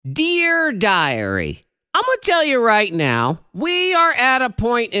Dear Diary, I'm going to tell you right now, we are at a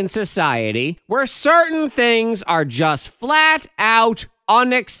point in society where certain things are just flat out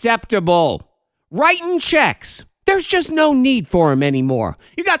unacceptable. Writing checks. There's just no need for them anymore.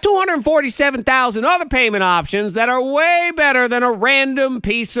 You got 247,000 other payment options that are way better than a random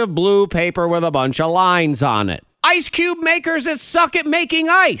piece of blue paper with a bunch of lines on it. Ice cube makers that suck at making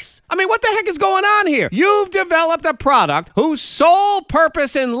ice. I mean, what the heck is going on here? You've developed a product whose sole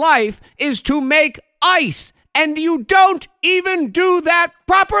purpose in life is to make ice, and you don't even do that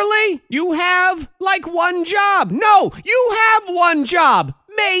properly? You have, one job. No, you have one job.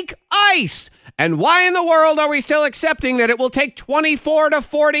 Make ice. And why in the world are we still accepting that it will take 24 to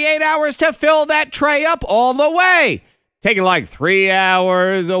 48 hours to fill that tray up all the way? Taking 3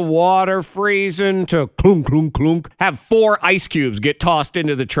 hours of water freezing to clunk, clunk, clunk. Have 4 ice cubes get tossed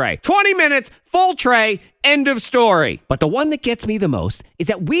into the tray. 20 minutes, full tray, end of story. But the one that gets me the most is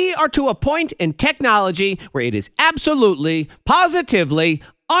that we are to a point in technology where it is absolutely, positively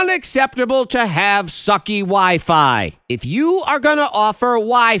unacceptable to have sucky Wi-Fi. If you are going to offer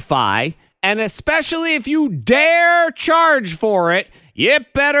Wi-Fi, and especially if you dare charge for it,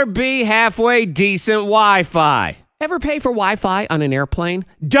 it better be halfway decent Wi-Fi. Ever pay for Wi-Fi on an airplane?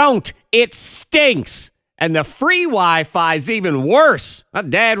 Don't. It stinks. And the free Wi-Fi is even worse. My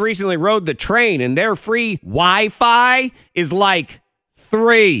dad recently rode the train, and their free Wi-Fi is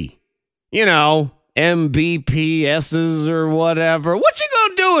 3. Mbps's or whatever. What you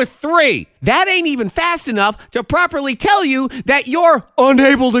gonna do with 3? That ain't even fast enough to properly tell you that you're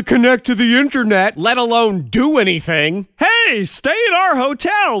unable to connect to the internet, let alone do anything. Hey, stay at our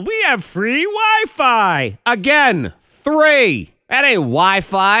hotel. We have free Wi-Fi. Again, 3. That ain't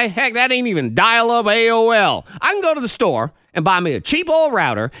Wi-Fi. Heck, that ain't even dial-up AOL. I can go to the store and buy me a cheap old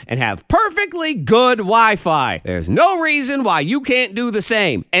router and have perfectly good Wi-Fi. There's no reason why you can't do the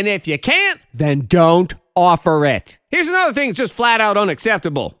same. And if you can't, then don't offer it. Here's another thing that's just flat out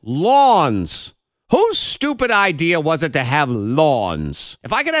unacceptable. Lawns. Whose stupid idea was it to have lawns?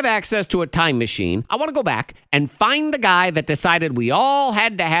 If I could have access to a time machine, I want to go back and find the guy that decided we all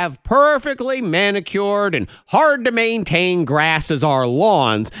had to have perfectly manicured and hard to maintain grass as our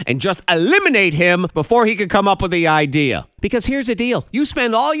lawns and just eliminate him before he could come up with the idea. Because here's the deal. You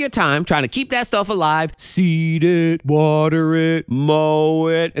spend all your time trying to keep that stuff alive, seed it, water it, mow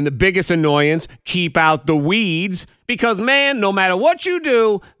it, and the biggest annoyance, keep out the weeds. Because, man, no matter what you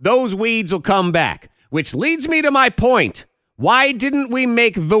do, those weeds will come back. Which leads me to my point. Why didn't we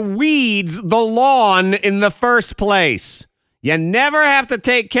make the weeds the lawn in the first place? You never have to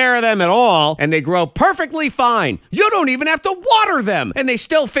take care of them at all, and they grow perfectly fine. You don't even have to water them, and they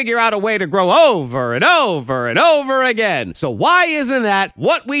still figure out a way to grow over and over and over again. So why isn't that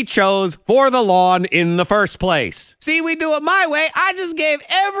what we chose for the lawn in the first place? See, we do it my way. I just gave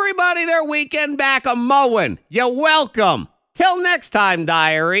everybody their weekend back a mowing. You're welcome. Till next time,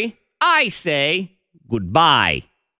 Diary, I say goodbye.